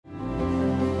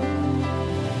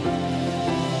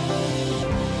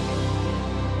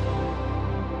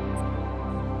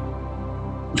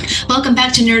Welcome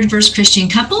back to Neurodiverse Christian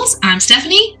Couples. I'm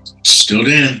Stephanie. Still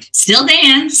Dan. Still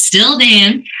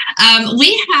Dan.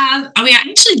 We are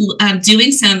actually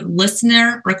doing some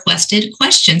listener requested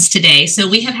questions today. So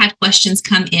we have had questions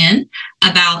come in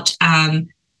about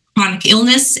chronic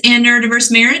illness and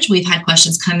neurodiverse marriage. We've had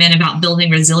questions come in about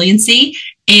building resiliency.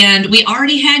 And we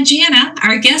already had Jana,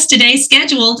 our guest today,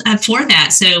 scheduled for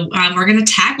that. So we're going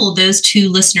to tackle those two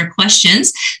listener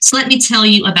questions. So let me tell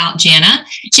you about Jana.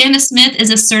 Jana Smith is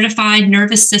a certified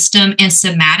nervous system and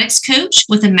somatics coach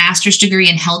with a master's degree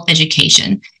in health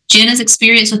education. Jana's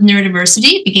experience with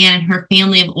neurodiversity began in her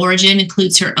family of origin,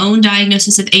 includes her own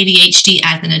diagnosis of ADHD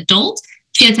as an adult.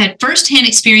 She has had firsthand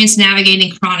experience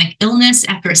navigating chronic illness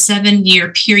after a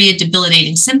 7-year period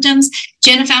debilitating symptoms.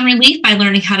 Jana found relief by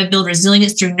learning how to build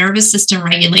resilience through nervous system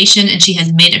regulation, and she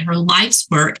has made it her life's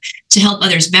work to help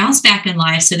others bounce back in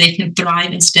life so they can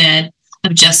thrive instead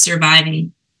of just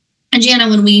surviving. And Jana,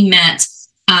 when we met,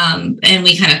 and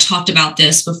we kind of talked about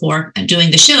this before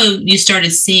doing the show, you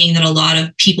started seeing that a lot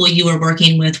of people you were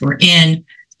working with were in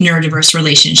neurodiverse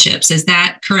relationships. Is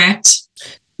that correct?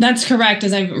 That's correct.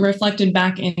 As I've reflected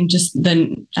back in just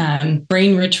the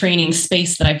brain retraining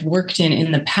space that I've worked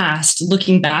in the past,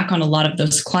 looking back on a lot of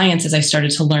those clients as I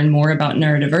started to learn more about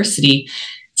neurodiversity,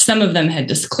 some of them had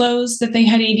disclosed that they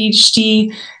had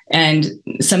ADHD, and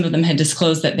some of them had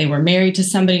disclosed that they were married to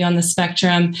somebody on the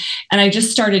spectrum. And I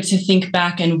just started to think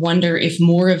back and wonder if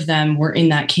more of them were in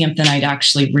that camp than I'd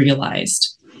actually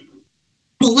realized.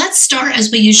 Well, let's start, as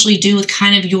we usually do, with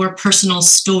kind of your personal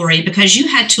story, because you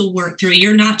had to work through.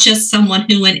 You're not just someone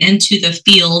who went into the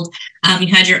field. You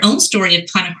had your own story of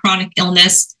kind of chronic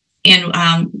illness and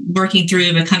working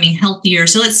through becoming healthier.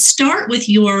 So let's start with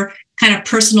your kind of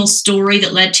personal story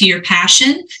that led to your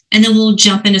passion, and then we'll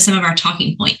jump into some of our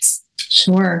talking points.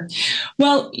 Sure.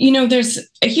 Well, there's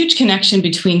a huge connection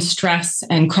between stress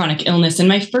and chronic illness. And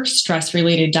my first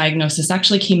stress-related diagnosis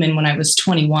actually came in when I was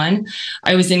 21.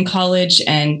 I was in college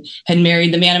and had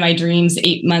married the man of my dreams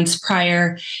 8 months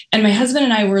prior. And my husband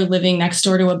and I were living next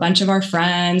door to a bunch of our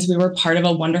friends. We were part of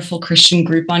a wonderful Christian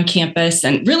group on campus.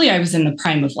 And really, I was in the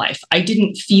prime of life. I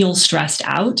didn't feel stressed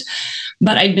out,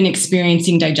 but I'd been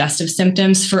experiencing digestive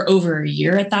symptoms for over a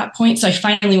year at that point. So I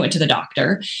finally went to the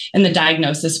doctor, and the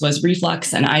diagnosis was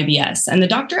reflux and IBS. And the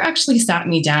doctor actually sat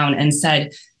me down and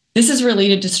said, this is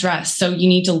related to stress. So you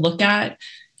need to look at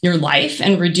your life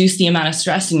and reduce the amount of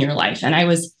stress in your life. And I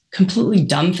was completely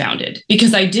dumbfounded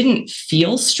because I didn't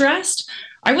feel stressed.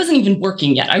 I wasn't even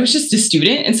working yet. I was just a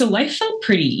student. And so life felt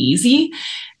pretty easy.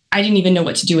 I didn't even know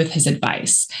what to do with his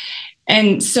advice.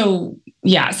 And so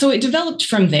it developed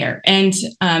from there. And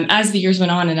as the years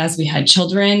went on and as we had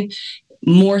children,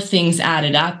 more things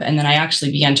added up. And then I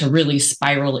actually began to really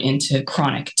spiral into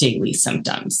chronic daily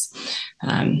symptoms.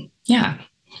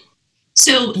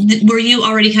 So were you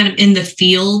already kind of in the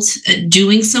field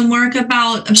doing some work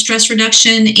about stress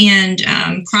reduction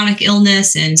and chronic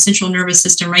illness and central nervous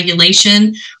system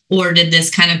regulation, or did this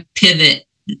kind of pivot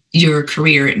your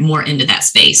career more into that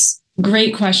space?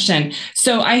 Great question.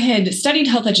 So I had studied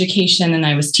health education, and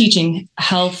I was teaching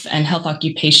health and health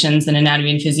occupations and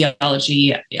anatomy and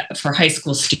physiology for high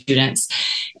school students.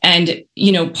 And,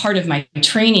 part of my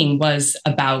training was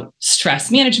about stress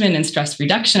management and stress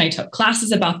reduction. I took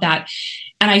classes about that.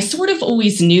 And I sort of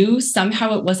always knew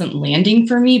somehow it wasn't landing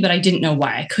for me, but I didn't know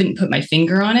why. I couldn't put my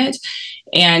finger on it.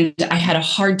 And I had a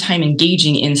hard time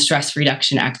engaging in stress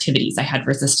reduction activities. I had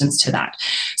resistance to that.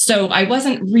 So I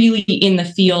wasn't really in the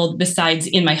field besides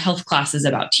in my health classes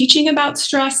about teaching about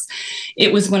stress.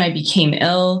 It was when I became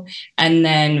ill and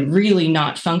then really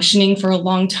not functioning for a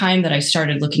long time that I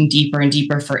started looking deeper and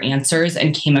deeper for answers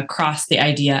and came across the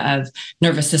idea of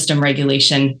nervous system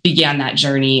regulation, began that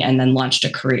journey, and then launched a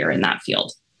career in that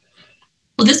field.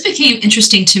 Well, this became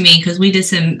interesting to me because we did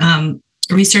some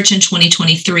research in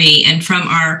 2023, and from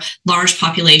our large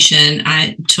population,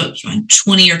 I took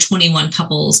 20 or 21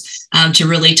 couples to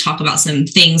really talk about some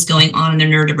things going on in their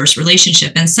neurodiverse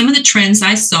relationship. And some of the trends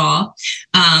I saw,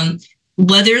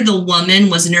 whether the woman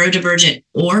was neurodivergent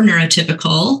or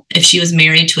neurotypical, if she was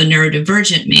married to a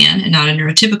neurodivergent man and not a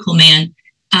neurotypical man,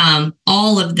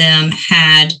 all of them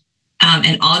had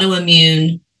an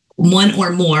autoimmune, one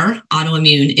or more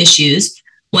autoimmune issues.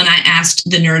 When I asked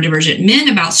the neurodivergent men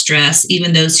about stress,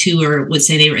 even those who would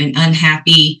say they were in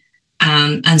unhappy,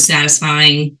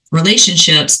 unsatisfying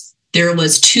relationships, there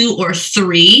was 2 or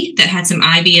 3 that had some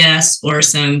IBS or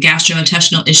some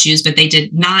gastrointestinal issues, but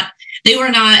they were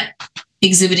not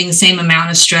exhibiting the same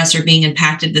amount of stress or being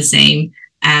impacted the same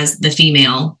as the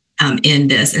female in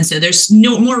this. And so there's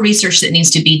no more research that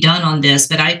needs to be done on this,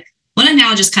 but I want to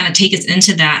now just kind of take us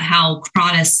into that, how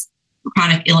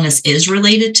chronic illness is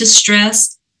related to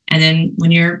stress, And then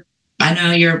when I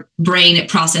know your brain, it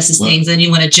processes things, and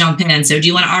you want to jump in. So do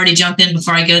you want to already jump in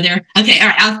before I go there? Okay. All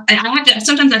right. I have to,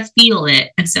 sometimes I feel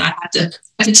it. And so I have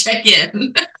to check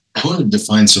in. I want to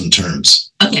define some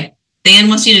terms. Okay. Dan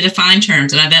wants you to define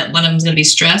terms, and I bet one of them is going to be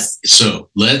stress. So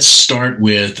let's start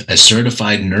with a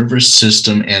certified nervous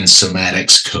system and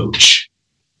somatics coach.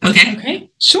 Okay,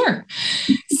 sure.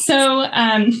 So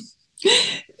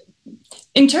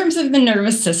in terms of the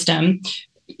nervous system,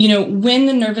 when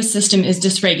the nervous system is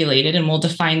dysregulated, and we'll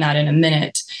define that in a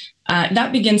minute,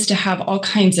 that begins to have all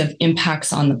kinds of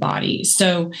impacts on the body.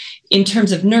 So in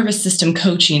terms of nervous system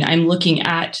coaching, I'm looking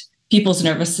at people's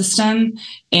nervous system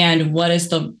and what is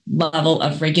the level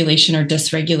of regulation or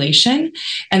dysregulation,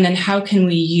 and then how can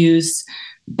we use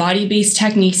body-based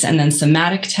techniques and then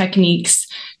somatic techniques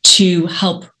to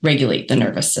help regulate the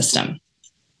nervous system.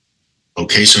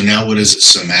 Okay, so now what is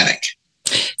somatic?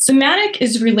 Somatic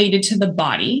is related to the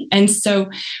body. And so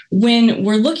when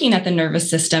we're looking at the nervous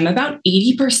system, about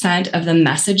 80% of the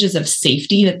messages of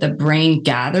safety that the brain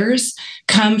gathers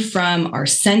come from our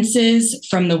senses,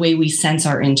 from the way we sense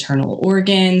our internal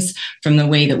organs, from the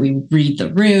way that we read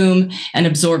the room and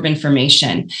absorb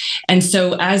information. And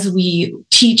so as we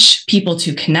teach people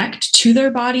to connect to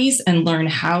their bodies and learn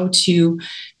how to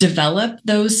develop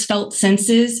those felt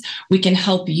senses, we can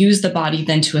help use the body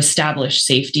then to establish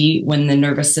safety when the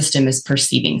nervous system is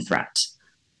perceiving threat.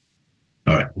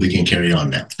 All right, we can carry on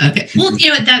now. Okay. Well,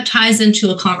 that ties into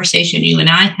a conversation you and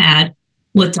I had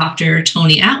with Dr.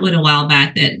 Tony Atwood a while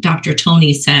back, that Dr.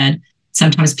 Tony said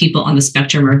sometimes people on the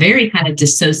spectrum are very kind of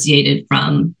dissociated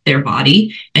from their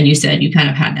body. And you said you kind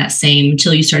of had that same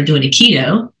until you started doing a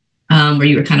keto, where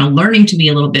you were kind of learning to be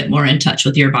a little bit more in touch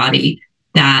with your body.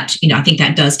 That, I think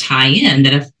that does tie in,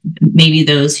 that if maybe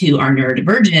those who are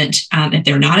neurodivergent, if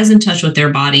they're not as in touch with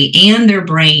their body and their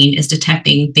brain is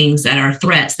detecting things that are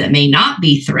threats that may not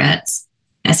be threats,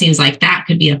 that seems like that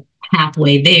could be a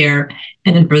pathway there.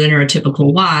 And then for the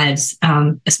neurotypical wives,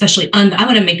 especially, I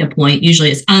want to make a point,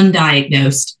 usually it's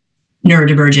undiagnosed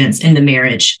neurodivergence in the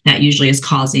marriage that usually is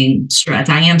causing stress.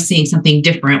 I am seeing something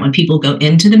different when people go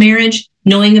into the marriage,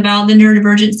 knowing about the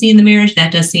neurodivergency in the marriage.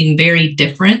 That does seem very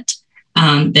different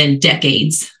than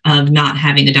decades of not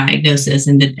having a diagnosis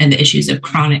and the issues of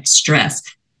chronic stress.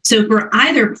 So for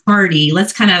either party,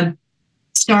 let's kind of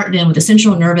start then with the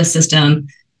central nervous system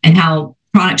and how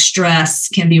chronic stress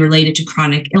can be related to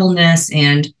chronic illness,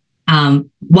 and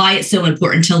why it's so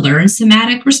important to learn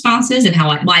somatic responses, and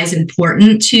why it's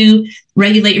important to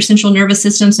regulate your central nervous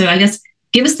system. So I guess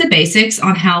give us the basics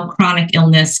on how chronic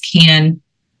illness can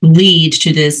lead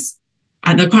to this,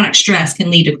 the chronic stress can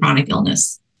lead to chronic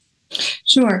illness.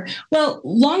 Sure. Well,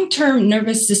 long-term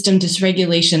nervous system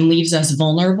dysregulation leaves us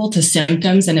vulnerable to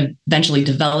symptoms and eventually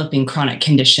developing chronic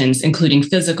conditions, including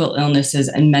physical illnesses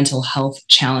and mental health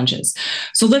challenges.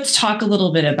 So let's talk a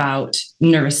little bit about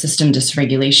nervous system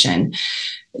dysregulation.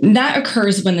 That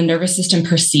occurs when the nervous system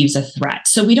perceives a threat.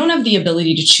 So we don't have the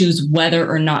ability to choose whether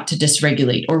or not to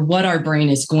dysregulate or what our brain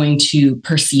is going to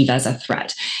perceive as a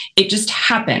threat. It just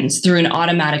happens through an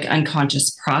automatic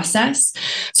unconscious process.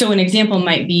 So an example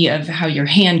might be of how your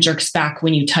hand jerks back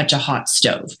when you touch a hot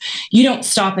stove. You don't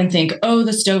stop and think, oh,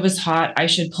 the stove is hot, I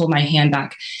should pull my hand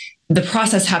back. The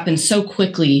process happens so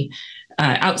quickly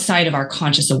outside of our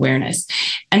conscious awareness.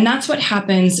 And that's what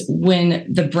happens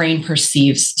when the brain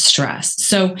perceives stress.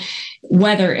 So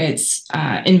whether it's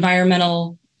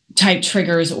environmental type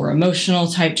triggers or emotional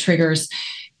type triggers,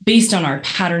 based on our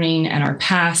patterning and our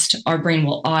past, our brain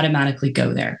will automatically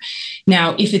go there.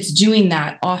 Now, if it's doing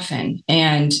that often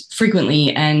and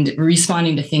frequently and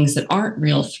responding to things that aren't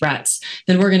real threats,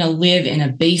 then we're going to live in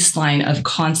a baseline of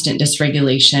constant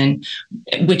dysregulation,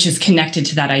 which is connected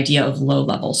to that idea of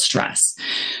low-level stress.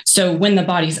 So when the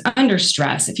body's under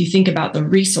stress, if you think about the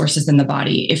resources in the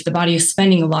body, if the body is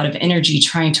spending a lot of energy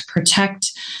trying to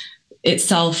protect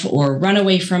itself or run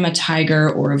away from a tiger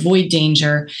or avoid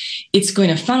danger, it's going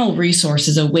to funnel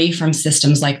resources away from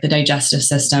systems like the digestive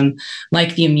system,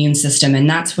 like the immune system. And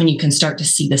that's when you can start to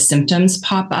see the symptoms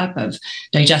pop up of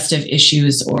digestive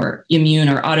issues or immune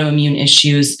or autoimmune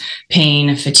issues,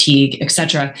 pain, fatigue,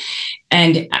 etc.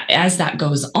 And as that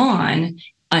goes on,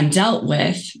 undealt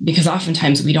with, because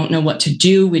oftentimes we don't know what to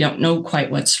do. We don't know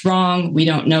quite what's wrong. We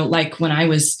don't know, like when I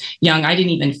was young, I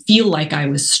didn't even feel like I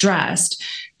was stressed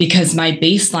because my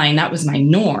baseline, that was my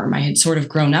norm. I had sort of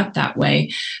grown up that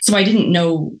way. So I didn't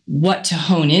know what to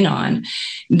hone in on.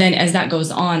 Then as that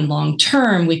goes on long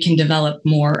term, we can develop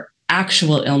more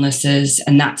actual illnesses.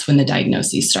 And that's when the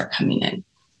diagnoses start coming in.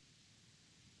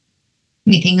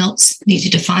 Anything else need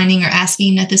you defining or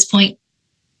asking at this point?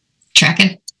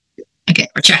 Tracking? Okay,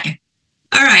 we're tracking.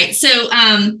 All right. So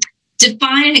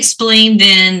define and explain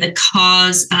then the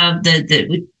cause of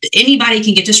the anybody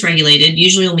can get dysregulated.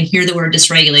 Usually when we hear the word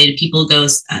dysregulated, people go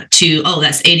to, oh,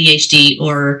 that's ADHD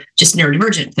or just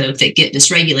neurodivergent folk that get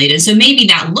dysregulated. So maybe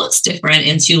that looks different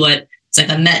into what it's like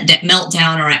a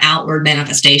meltdown or an outward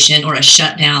manifestation or a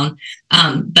shutdown.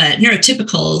 But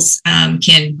neurotypicals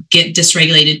can get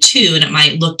dysregulated too, and it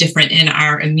might look different in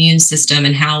our immune system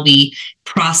and how we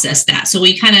process that. So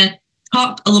we kind of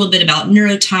talk a little bit about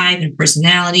neurotype and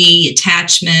personality,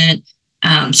 attachment,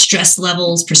 stress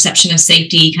levels, perception of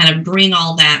safety, kind of bring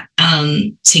all that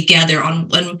together on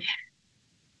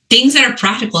things that are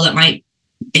practical that might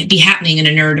be happening in a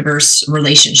neurodiverse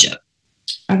relationship.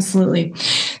 Absolutely.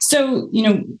 So,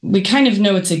 we kind of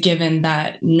know it's a given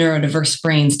that neurodiverse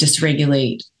brains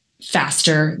dysregulate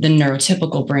faster than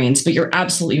neurotypical brains, but you're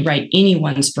absolutely right.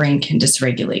 Anyone's brain can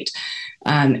dysregulate.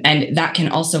 And that can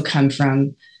also come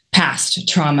from past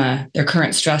trauma, their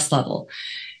current stress level.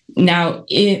 Now,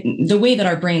 the way that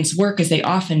our brains work is they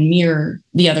often mirror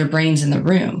the other brains in the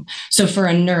room. So for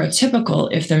a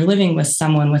neurotypical, if they're living with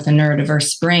someone with a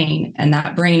neurodiverse brain and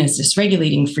that brain is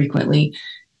dysregulating frequently,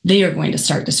 they are going to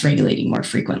start dysregulating more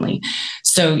frequently.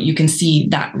 So you can see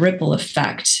that ripple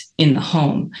effect in the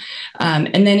home.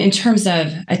 And then in terms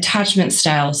of attachment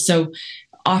styles, so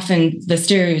often the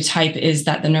stereotype is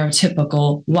that the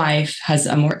neurotypical wife has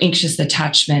a more anxious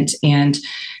attachment and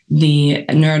the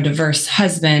neurodiverse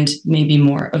husband may be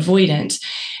more avoidant.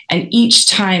 And each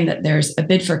time that there's a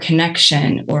bid for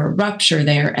connection or a rupture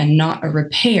there and not a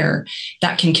repair,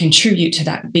 that can contribute to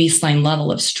that baseline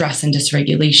level of stress and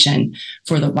dysregulation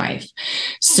for the wife.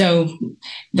 So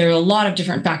there are a lot of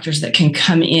different factors that can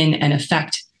come in and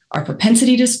affect our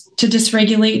propensity to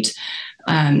dysregulate,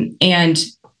 and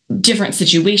different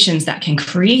situations that can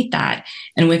create that,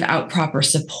 and without proper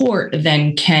support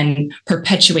then can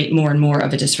perpetuate more and more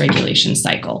of a dysregulation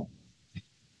cycle.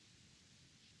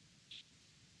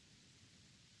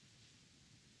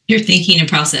 You're thinking and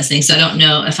processing, so I don't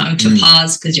know if I'm to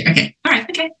pause because you're okay. All right,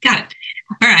 okay, got it.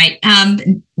 All right.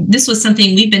 This was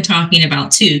something we've been talking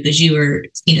about too, because you were,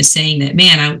 saying that,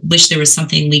 man, I wish there was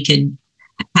something we could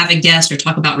have a guest or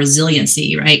talk about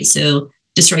resiliency, right? So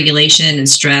dysregulation and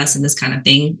stress and this kind of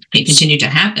thing may continue to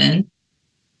happen.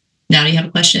 Now, do you have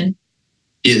a question?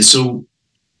 Yeah, so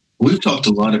we've talked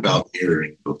a lot about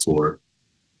mirroring before.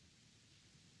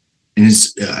 And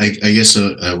I guess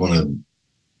I want to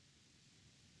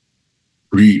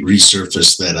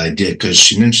resurface that idea because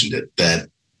she mentioned it, that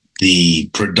the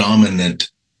predominant,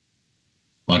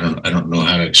 I don't know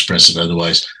how to express it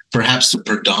otherwise, perhaps the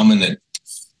predominant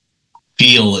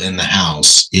feel in the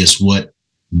house is what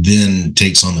then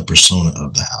takes on the persona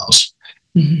of the house,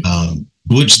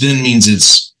 which then means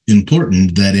it's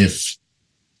important that if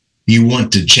you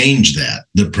want to change that,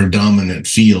 the predominant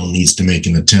feel needs to make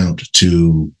an attempt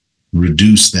to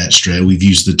reduce that stress. We've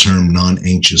used the term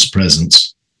non-anxious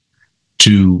presence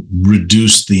to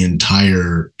reduce the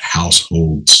entire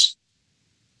household's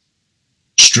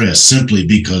stress simply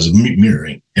because of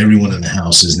mirroring. Everyone in the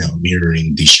house is now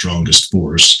mirroring the strongest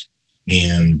force.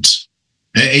 And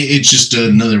it's just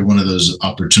another one of those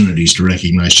opportunities to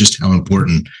recognize just how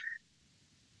important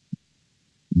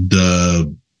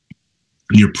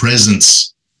your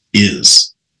presence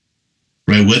is,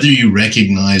 right? Whether you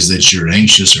recognize that you're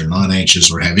anxious or not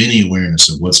anxious or have any awareness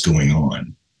of what's going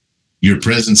on, your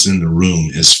presence in the room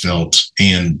is felt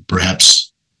and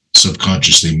perhaps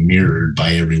subconsciously mirrored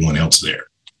by everyone else there.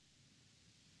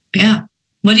 Yeah.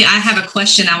 I have a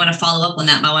question. I want to follow up on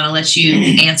that, but I want to let you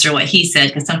answer what he said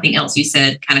because something else you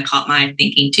said kind of caught my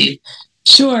thinking too.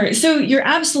 Sure. So you're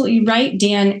absolutely right,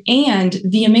 Dan. And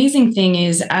the amazing thing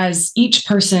is, as each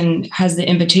person has the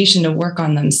invitation to work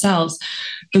on themselves,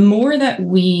 the more that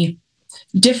we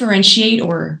differentiate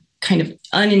or kind of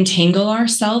unentangle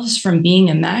ourselves from being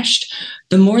enmeshed,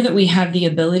 the more that we have the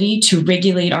ability to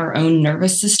regulate our own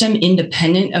nervous system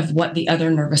independent of what the other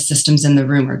nervous systems in the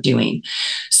room are doing.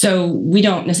 So we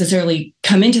don't necessarily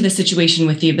come into the situation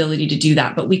with the ability to do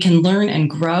that, but we can learn and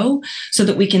grow so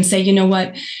that we can say, you know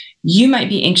what, you might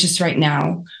be anxious right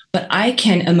now, but I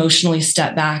can emotionally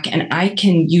step back and I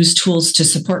can use tools to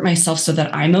support myself so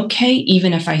that I'm okay,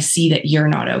 even if I see that you're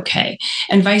not okay,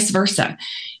 and vice versa.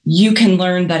 You can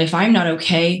learn that if I'm not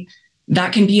okay,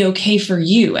 that can be okay for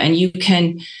you. And you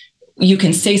can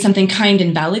say something kind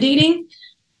and validating,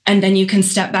 and then you can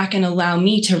step back and allow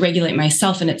me to regulate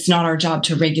myself. And it's not our job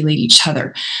to regulate each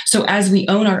other. So as we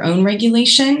own our own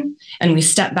regulation and we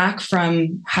step back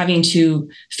from having to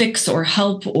fix or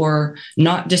help or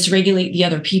not dysregulate the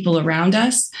other people around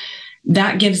us,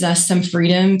 that gives us some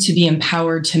freedom to be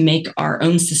empowered to make our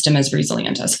own system as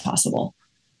resilient as possible.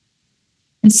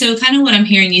 And so kind of what I'm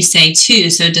hearing you say too,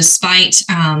 so despite,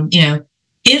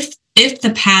 if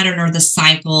the pattern or the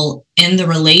cycle in the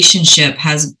relationship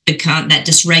has become that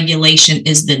dysregulation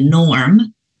is the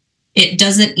norm, it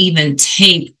doesn't even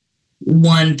take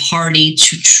one party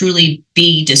to truly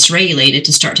be dysregulated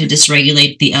to start to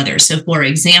dysregulate the other. So for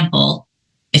example,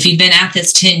 if you've been at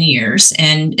this 10 years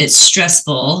and it's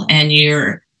stressful and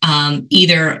you're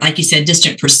either, like you said,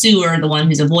 distant pursuer, the one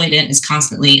who's avoidant is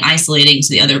constantly isolating,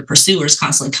 so the other pursuer is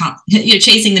constantly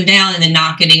chasing them down and then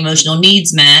not getting emotional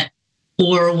needs met,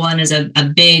 or one is a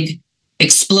big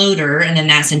exploder and then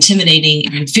that's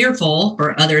intimidating and fearful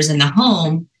for others in the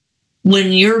home.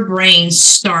 When your brain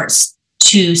starts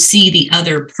to see the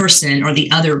other person or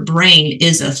the other brain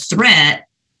is a threat,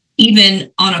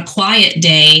 even on a quiet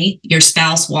day, your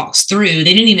spouse walks through,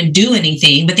 they didn't even do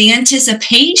anything, but the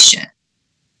anticipation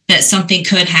that something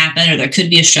could happen or there could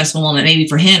be a stressful moment, maybe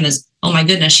for him is, oh my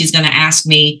goodness, she's going to ask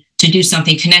me to do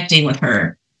something connecting with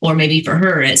her. Or maybe for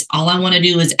her, it's all I want to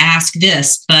do is ask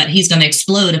this, but he's going to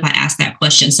explode if I ask that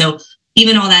question. So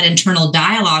even all that internal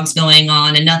dialogue's going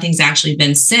on and nothing's actually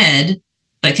been said,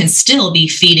 but can still be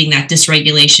feeding that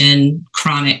dysregulation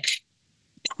chronic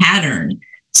pattern.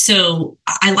 So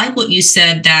I like what you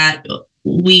said, that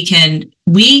we can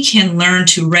learn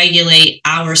to regulate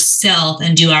ourselves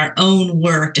and do our own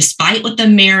work despite what the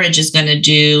marriage is going to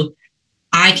do.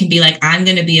 I can be like, I'm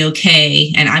going to be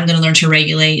okay, and I'm going to learn to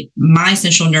regulate my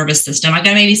central nervous system. I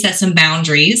got to maybe set some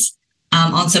boundaries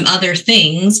on some other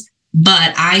things,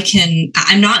 but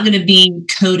I'm not going to be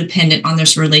codependent on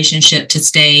this relationship to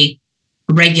stay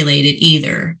regulated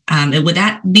either. Would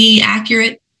that be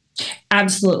accurate?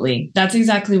 Absolutely. That's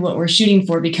exactly what we're shooting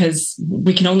for, because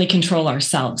we can only control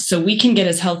ourselves. So we can get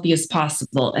as healthy as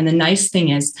possible. And the nice thing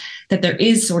is that there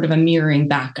is sort of a mirroring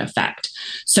back effect.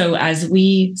 So as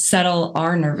we settle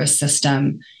our nervous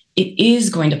system, it is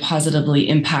going to positively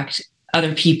impact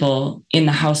other people in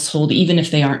the household, even if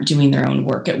they aren't doing their own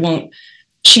work. It won't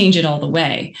change it all the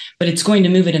way, but it's going to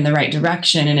move it in the right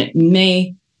direction. And it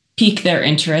may pique their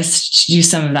interest to do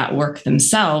some of that work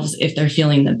themselves if they're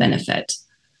feeling the benefit.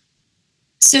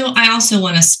 So I also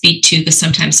want to speak to, because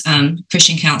sometimes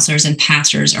Christian counselors and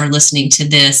pastors are listening to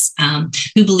this,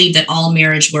 who believe that all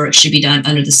marriage work should be done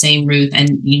under the same roof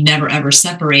and you never, ever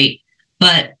separate.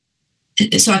 But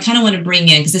so I kind of want to bring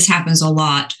in, because this happens a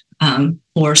lot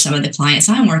for some of the clients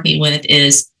I'm working with,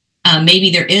 is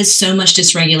maybe there is so much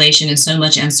dysregulation and so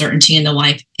much uncertainty, and the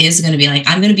wife is going to be like,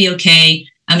 I'm going to be okay.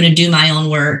 I'm going to do my own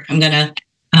work. I'm going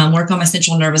to work on my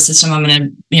central nervous system. I'm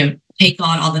going to, take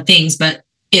on all the things, but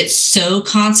it's so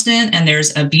constant, and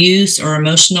there's abuse or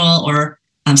emotional or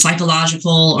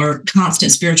psychological or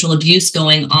constant spiritual abuse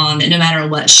going on. And no matter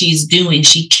what she's doing,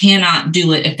 she cannot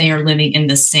do it if they are living in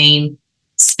the same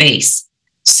space.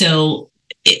 So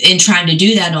in trying to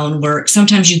do that own work,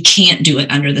 sometimes you can't do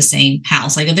it under the same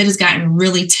house. Like if it has gotten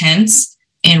really tense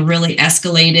and really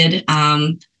escalated,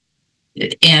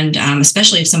 and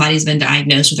especially if somebody's been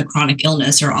diagnosed with a chronic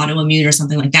illness or autoimmune or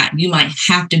something like that, you might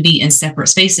have to be in separate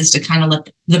spaces to kind of let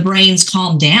the brains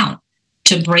calm down,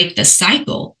 to break the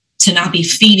cycle, to not be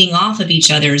feeding off of each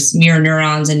other's mirror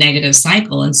neurons and negative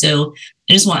cycle. And so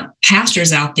I just want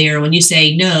pastors out there, when you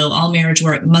say, no, all marriage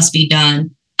work must be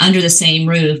done under the same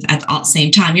roof at the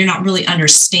same time, you're not really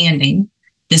understanding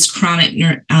this chronic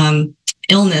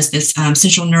illness, this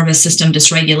central nervous system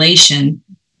dysregulation,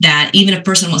 that even if a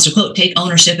person wants to, quote, take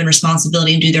ownership and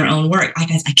responsibility and do their own work, I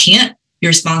can't be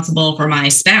responsible for my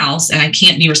spouse, and I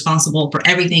can't be responsible for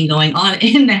everything going on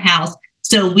in the house.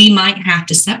 So we might have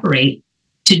to separate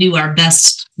to do our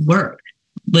best work.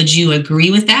 Would you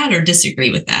agree with that or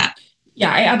disagree with that?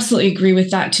 Yeah, I absolutely agree with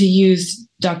that. To use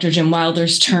Dr. Jim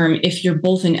Wilder's term, if you're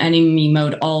both in enemy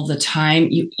mode all the time,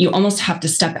 you almost have to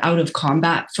step out of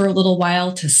combat for a little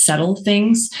while to settle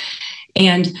things.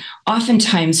 And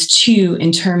oftentimes, too,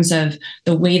 in terms of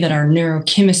the way that our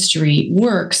neurochemistry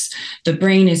works, the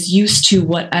brain is used to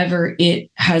whatever it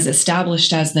has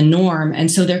established as the norm. And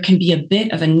so there can be a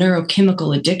bit of a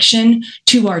neurochemical addiction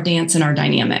to our dance and our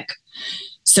dynamic.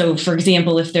 So, for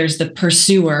example, if there's the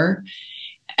pursuer,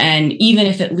 and even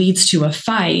if it leads to a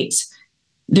fight,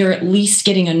 they're at least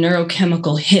getting a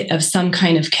neurochemical hit of some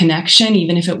kind of connection,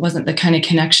 even if it wasn't the kind of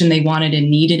connection they wanted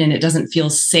and needed, and it doesn't feel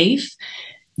safe.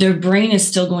 Their brain is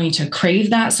still going to crave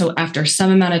that. So after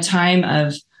some amount of time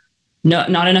of not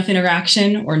enough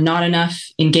interaction or not enough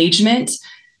engagement,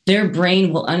 their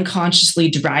brain will unconsciously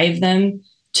drive them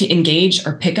to engage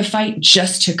or pick a fight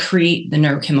just to create the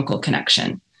neurochemical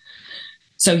connection.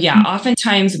 So yeah,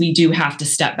 oftentimes we do have to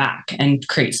step back and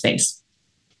create space.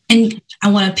 And I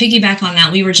want to piggyback on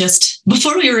that. We were just,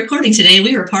 before we were recording today,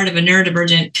 we were part of a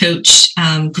neurodivergent coach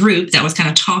group that was kind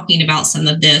of talking about some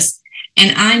of this.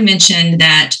 And I mentioned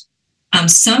that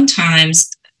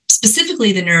sometimes,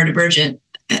 specifically the neurodivergent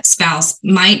spouse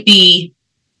might be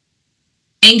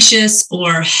anxious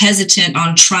or hesitant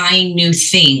on trying new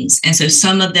things. And so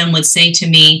some of them would say to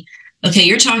me, okay,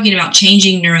 you're talking about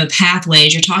changing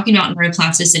neuropathways, you're talking about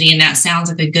neuroplasticity, and that sounds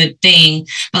like a good thing,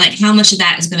 but like how much of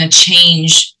that is going to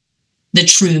change the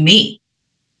true me?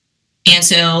 And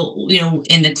so,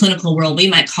 in the clinical world, we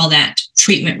might call that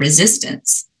treatment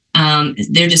resistance.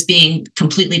 They're just being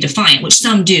completely defiant, which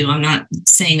some do. I'm not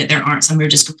saying that there aren't some who are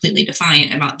just completely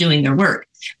defiant about doing their work.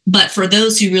 But for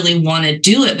those who really want to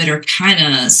do it, but are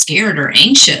kind of scared or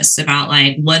anxious about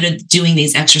like, what are doing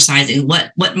these exercises,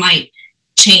 what might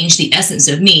change the essence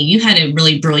of me, you had a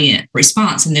really brilliant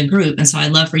response in the group. And so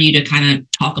I'd love for you to kind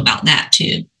of talk about that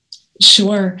too.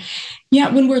 Sure. Yeah,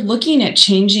 when we're looking at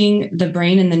changing the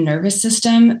brain and the nervous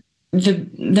system, the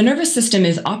nervous system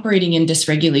is operating in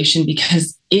dysregulation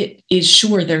because it is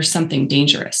sure there's something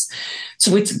dangerous.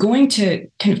 So it's going to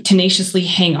kind of tenaciously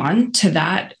hang on to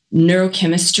that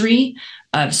neurochemistry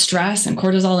of stress and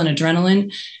cortisol and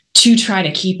adrenaline to try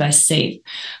to keep us safe.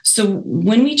 So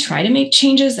when we try to make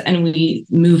changes and we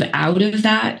move out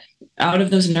of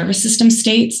those nervous system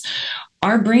states,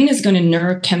 our brain is going to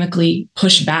neurochemically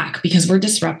push back because we're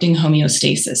disrupting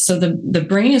homeostasis. So the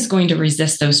brain is going to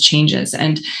resist those changes.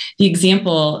 And the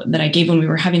example that I gave when we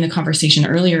were having the conversation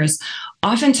earlier is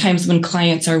oftentimes when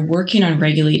clients are working on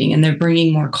regulating and they're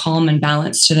bringing more calm and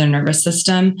balance to their nervous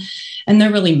system, and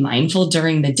they're really mindful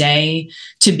during the day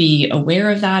to be aware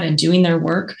of that and doing their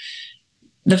work,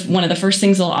 one of the first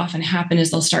things that'll often happen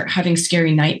is they'll start having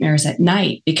scary nightmares at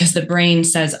night because the brain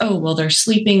says, oh, well, they're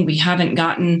sleeping. We haven't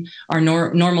gotten our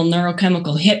normal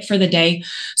neurochemical hit for the day.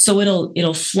 So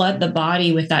it'll flood the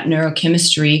body with that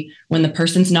neurochemistry when the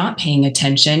person's not paying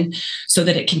attention so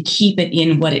that it can keep it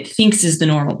in what it thinks is the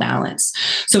normal balance.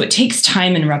 So it takes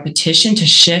time and repetition to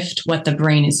shift what the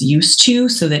brain is used to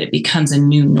so that it becomes a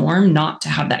new norm not to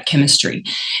have that chemistry.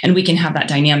 And we can have that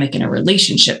dynamic in a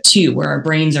relationship too, where our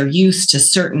brains are used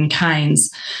to certain kinds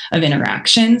of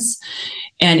interactions,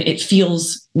 and it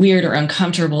feels weird or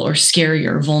uncomfortable or scary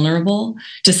or vulnerable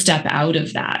to step out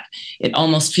of that. It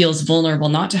almost feels vulnerable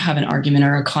not to have an argument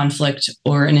or a conflict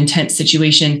or an intense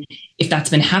situation if that's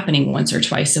been happening once or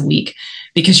twice a week,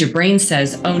 because your brain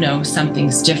says, oh no,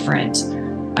 something's different.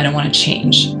 I don't want to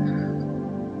change.